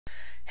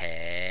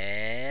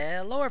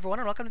Hello everyone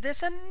and welcome to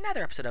this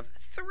another episode of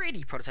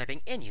 3D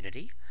Prototyping in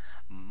Unity.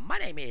 My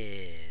name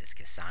is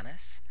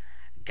Kasanis.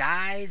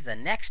 Guys, the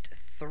next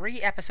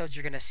 3 episodes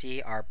you're going to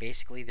see are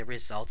basically the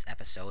results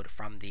episode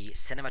from the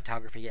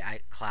cinematography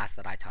class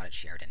that I taught at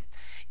Sheridan.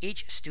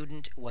 Each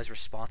student was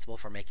responsible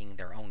for making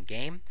their own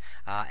game,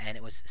 and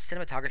it was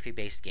cinematography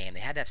based game. They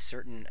had to have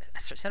certain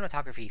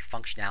cinematography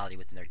functionality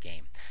within their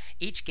game.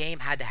 Each game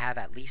had to have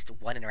at least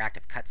one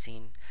interactive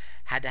cutscene,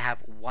 had to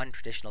have one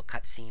traditional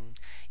cutscene.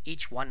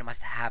 Each one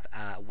must have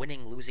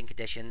winning, losing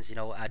conditions,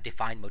 a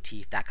defined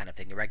motif, that kind of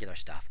thing, the regular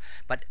stuff.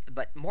 But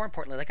more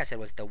importantly, like I said,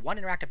 was the one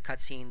interactive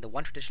cutscene, the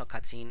one traditional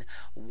cutscene,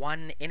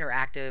 one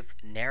interactive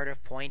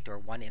narrative point or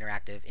one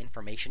interactive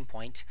information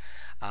point,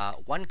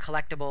 one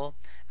collectible,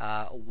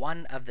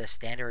 one of the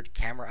standard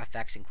camera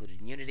effects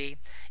included in Unity.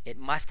 It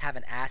must have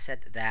an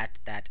asset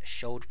that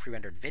showed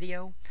pre-rendered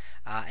video.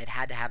 It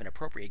had to have an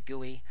appropriate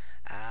GUI,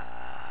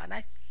 and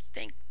I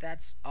think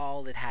that's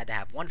all it had to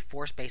have. One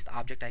force-based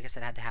object, I guess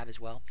it had to have as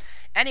well.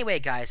 Anyway,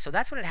 guys, so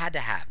that's what it had to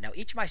have. Now,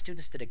 each of my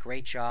students did a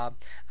great job.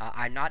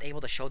 I'm not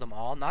able to show them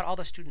all. Not all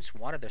the students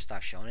wanted their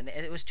stuff shown, and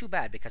it was too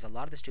bad because a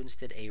lot of the students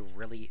did a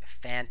really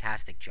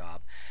fantastic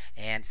job,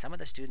 and some of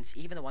the students,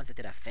 even the ones that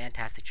did a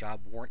fantastic job,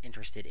 weren't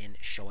interested in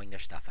showing their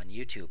stuff on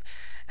YouTube.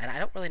 And I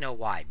don't really know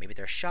why. Maybe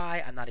they're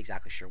shy. I'm not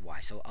exactly sure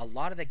why. So a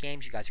lot of the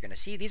games you guys are going to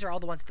see, these are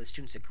all the ones that the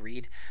students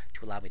agreed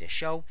to allow me to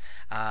show.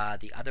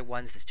 The other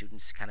ones, the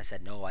students kind of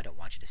said, no, I don't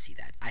want you to see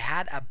that. I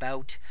had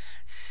about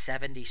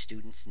 70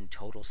 students in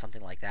total,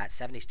 something like that.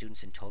 70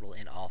 students in total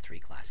in all 3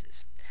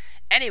 classes.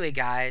 Anyway,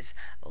 guys,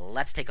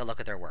 let's take a look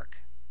at their work.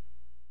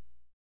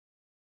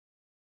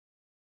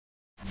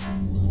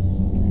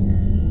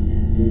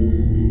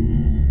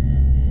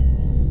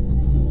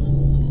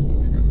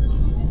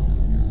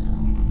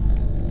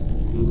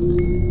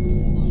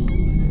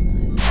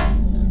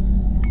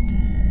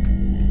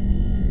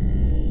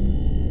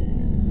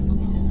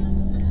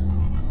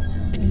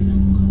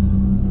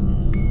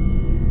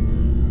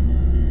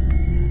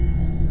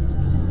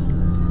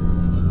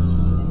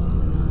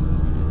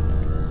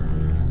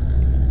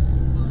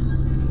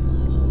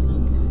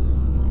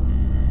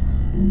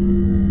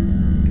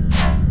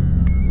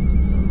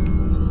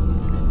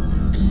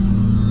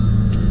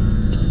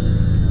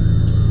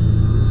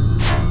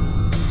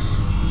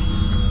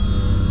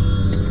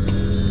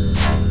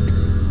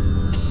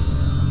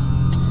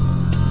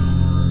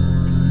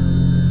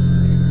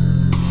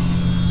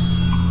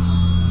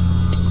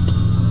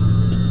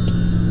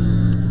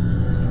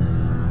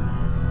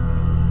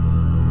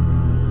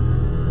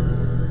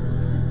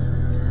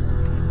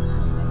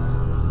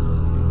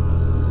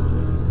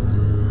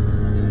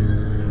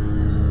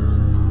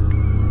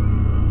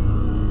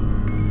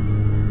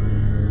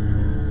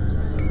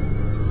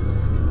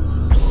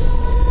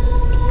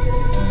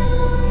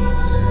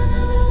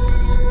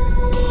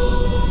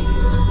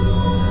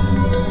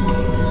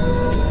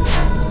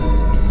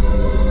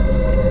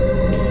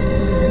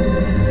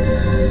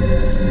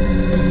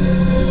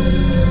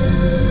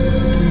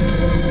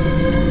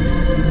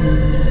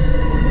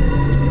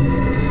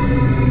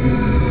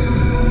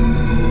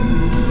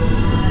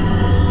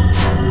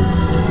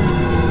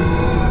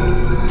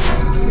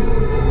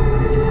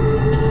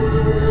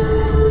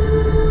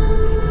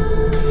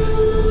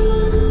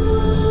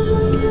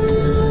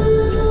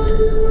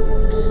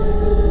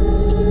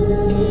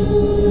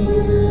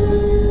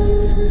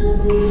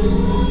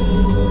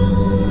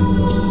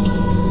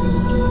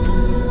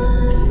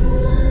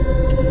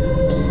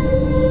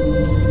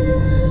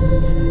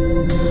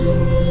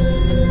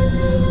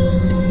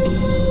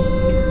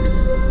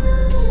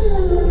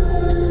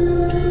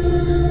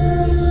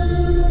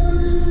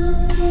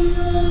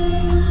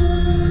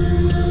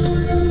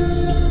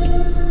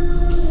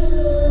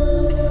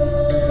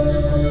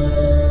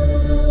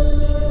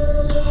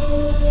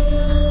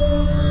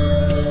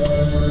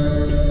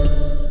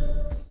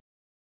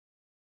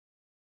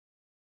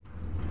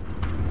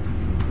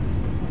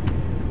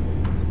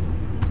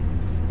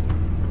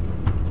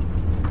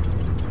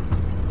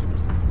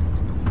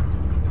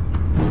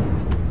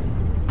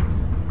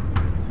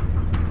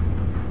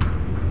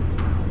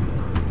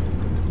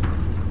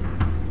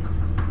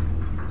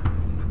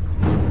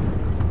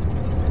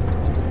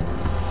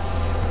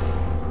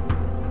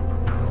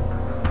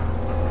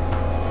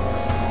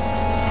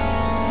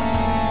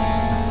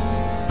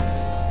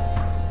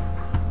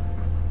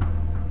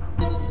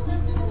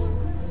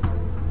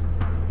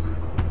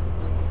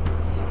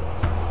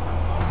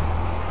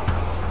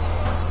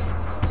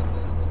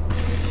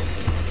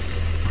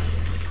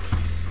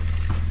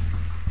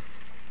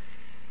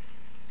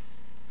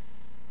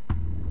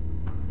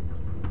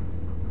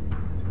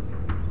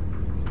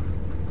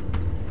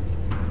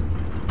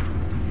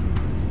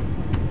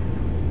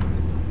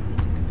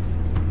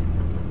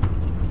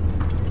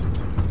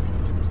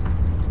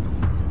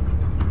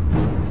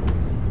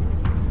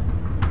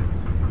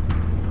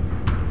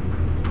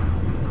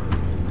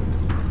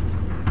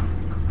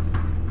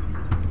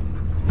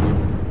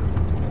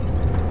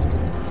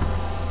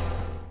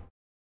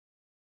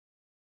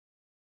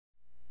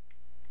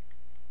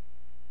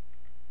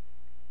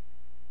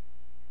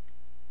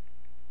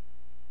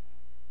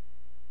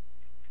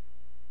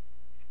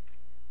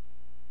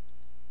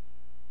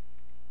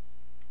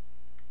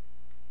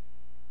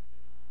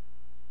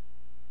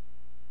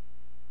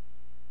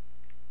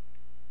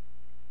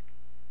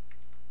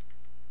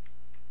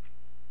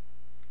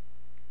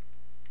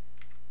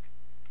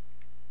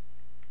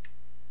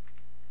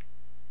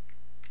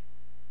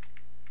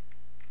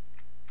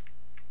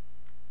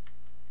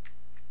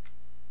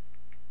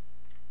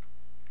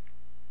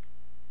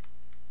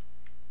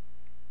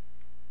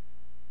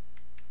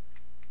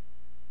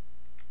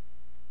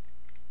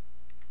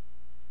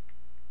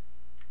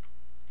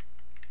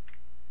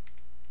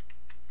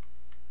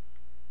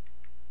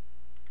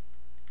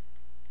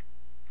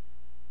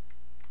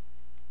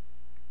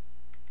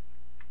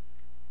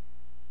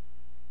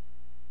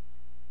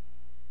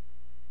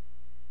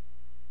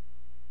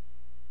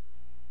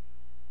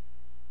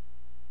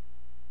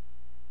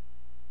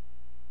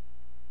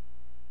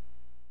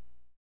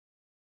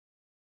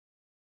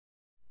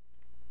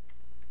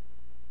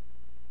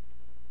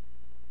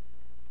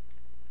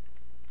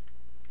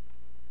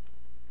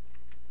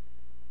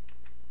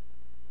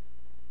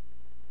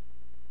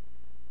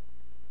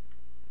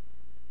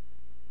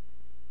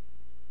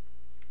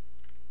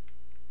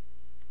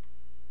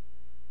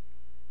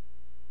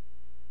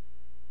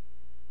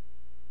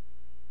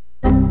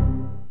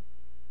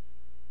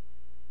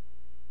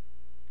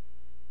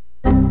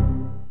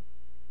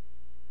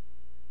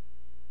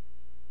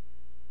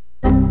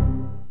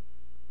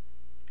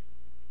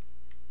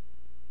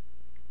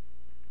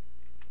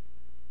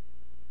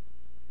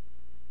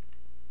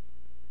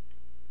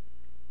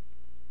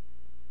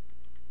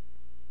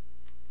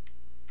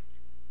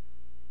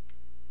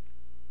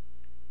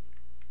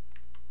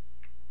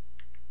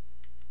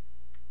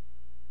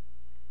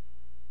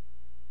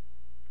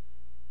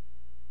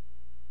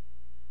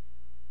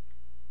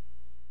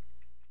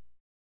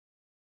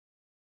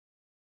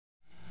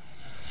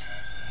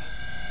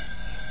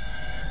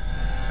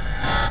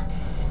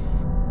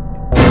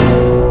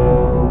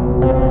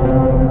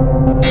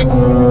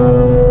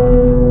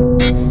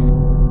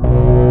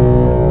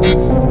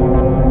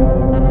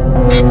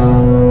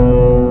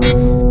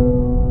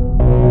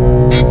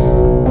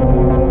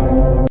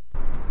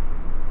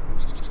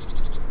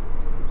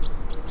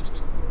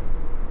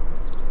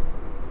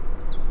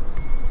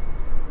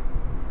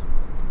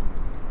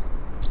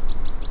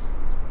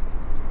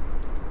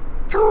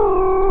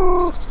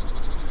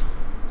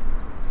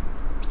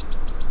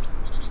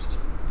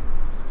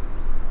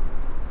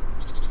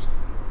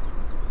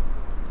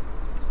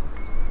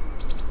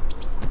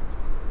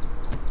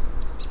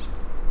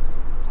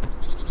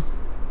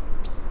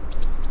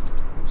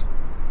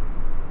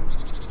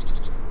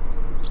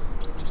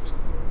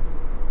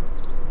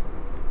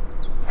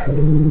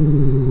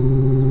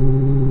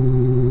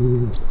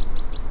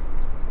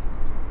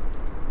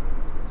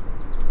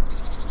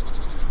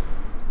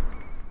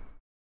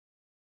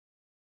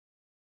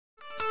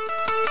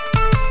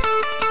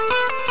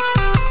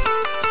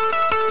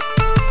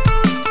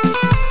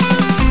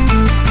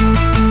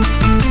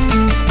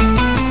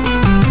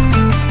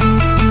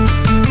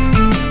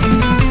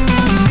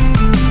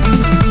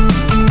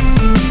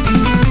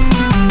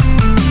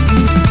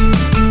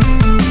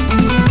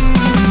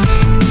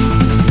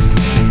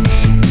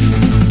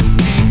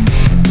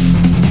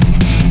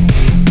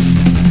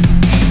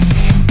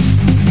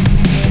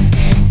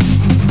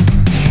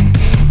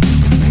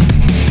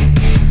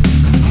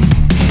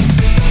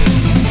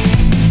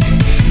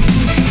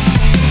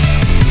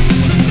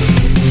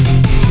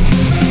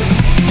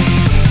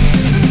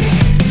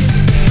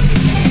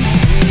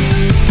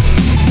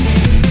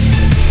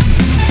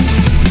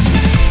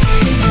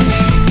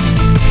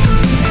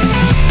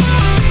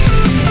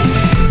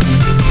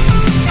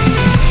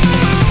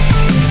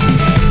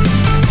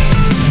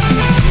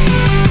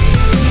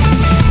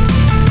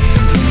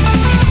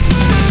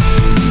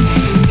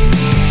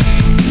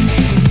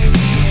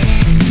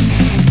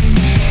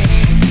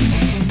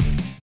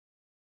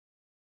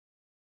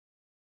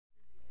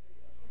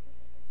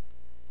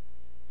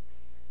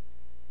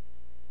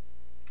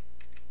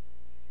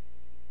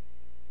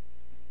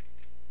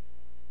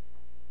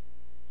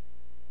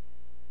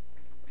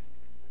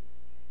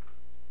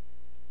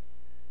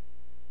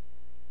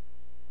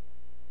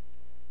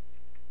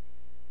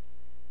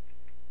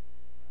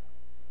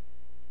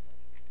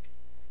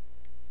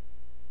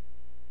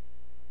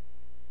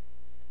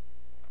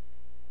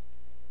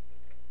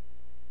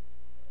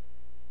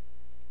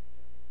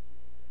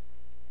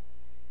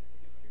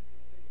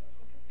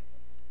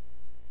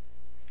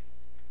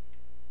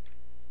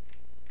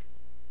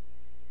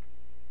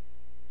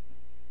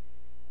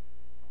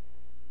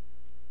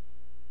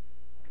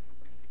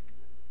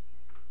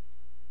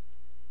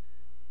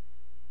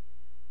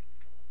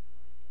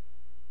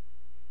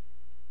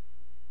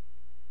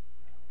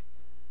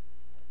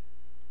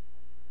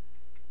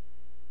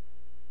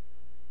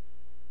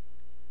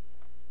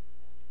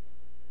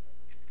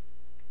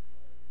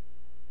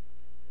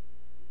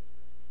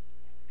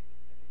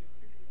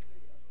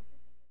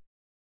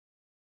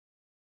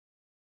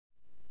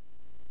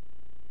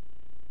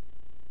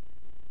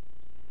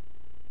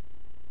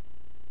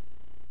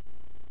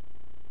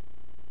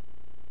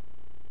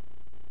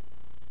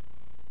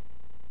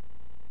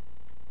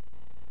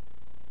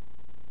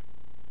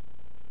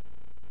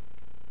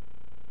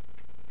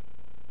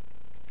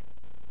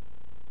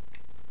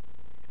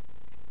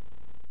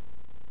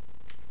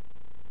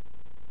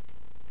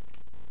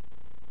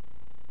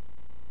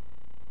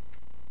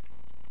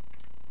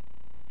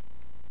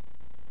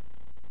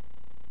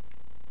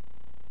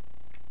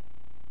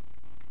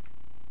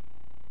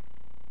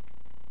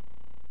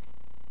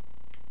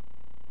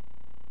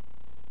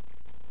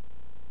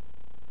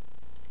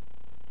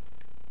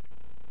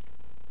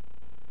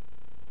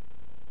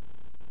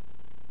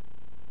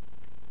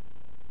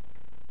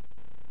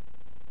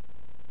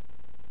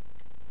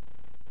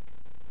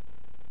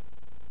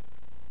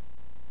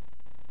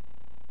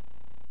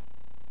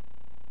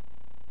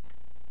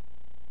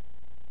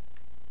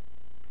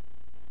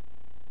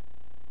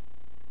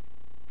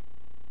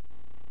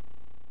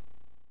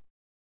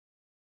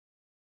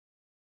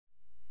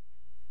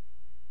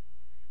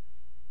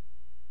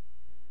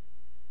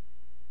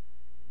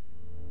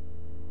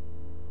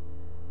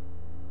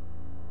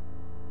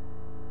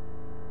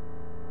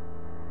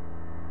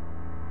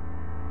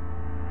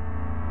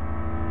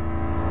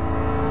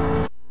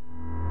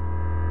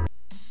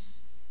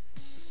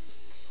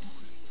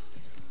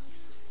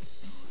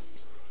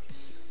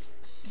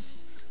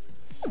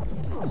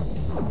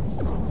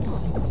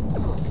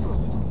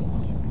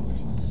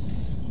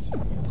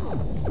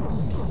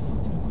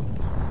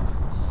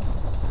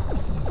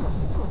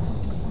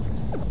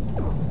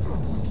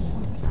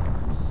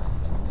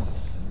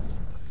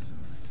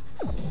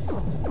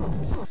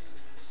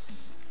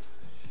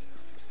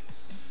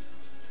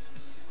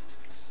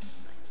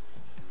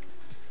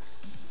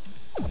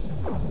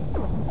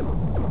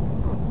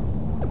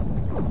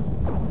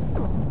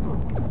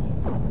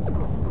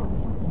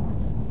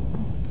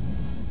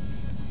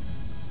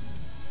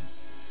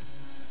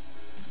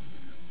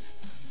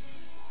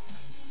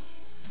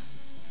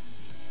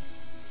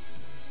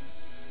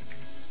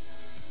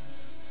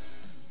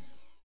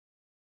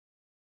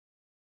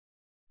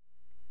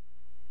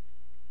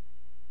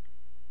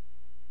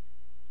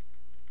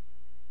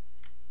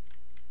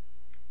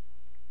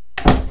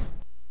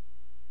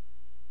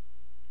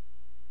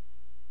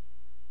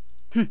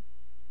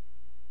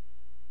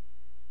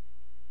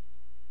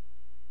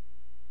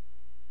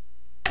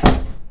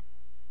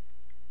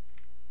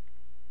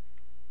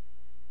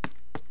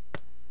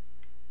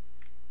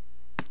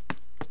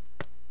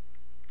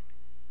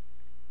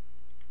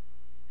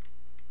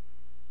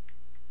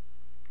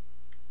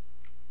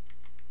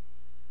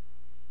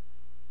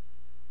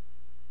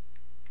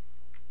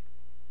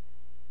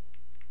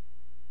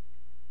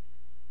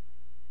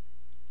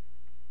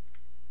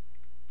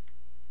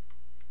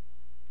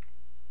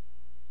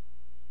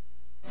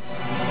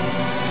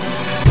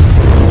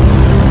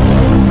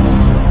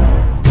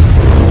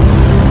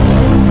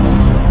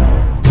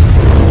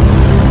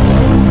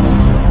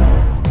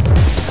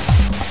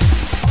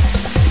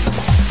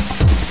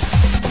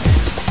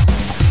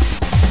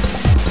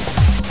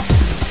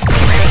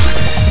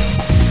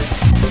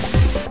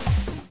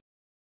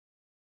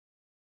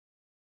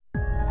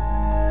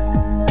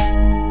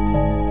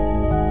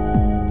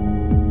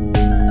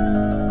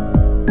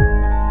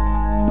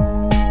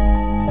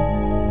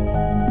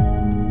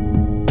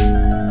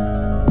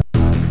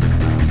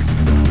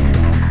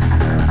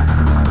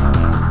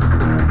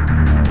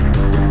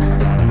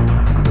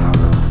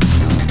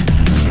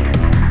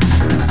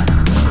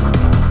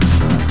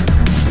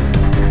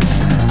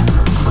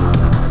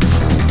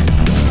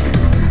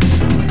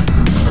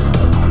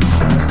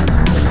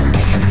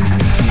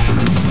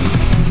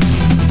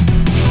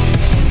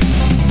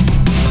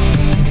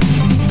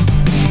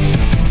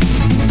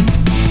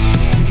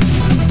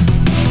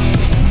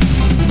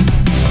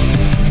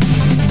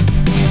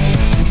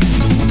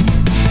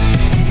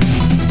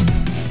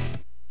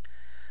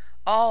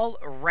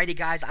 Alrighty,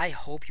 guys, I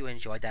hope you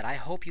enjoyed that. I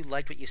hope you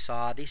liked what you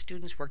saw. These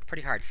students worked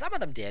pretty hard. Some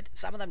of them did.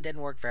 Some of them didn't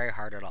work very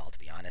hard at all, to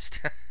be honest.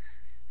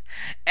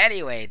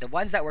 Anyway, the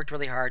ones that worked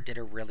really hard did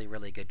a really,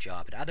 really good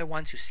job. And other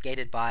ones who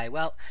skated by,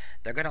 well,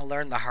 they're going to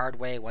learn the hard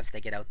way once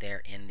they get out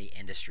there in the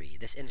industry.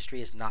 This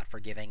industry is not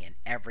forgiving, and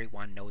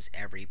everyone knows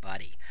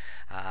everybody.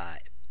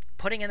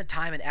 Putting in the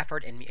time and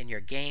effort in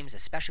your games,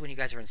 especially when you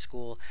guys are in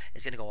school,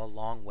 is going to go a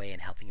long way in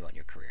helping you out in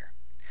your career.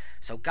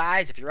 So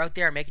guys, if you're out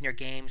there making your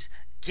games,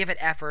 give it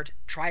effort,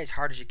 try as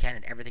hard as you can,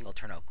 and everything will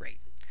turn out great.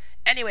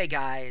 Anyway,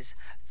 guys,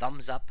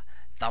 thumbs up,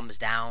 thumbs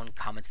down,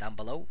 comments down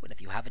below, and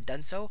if you haven't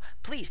done so,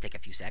 please take a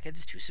few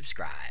seconds to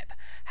subscribe.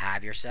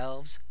 Have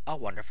yourselves a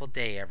wonderful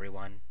day,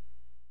 everyone.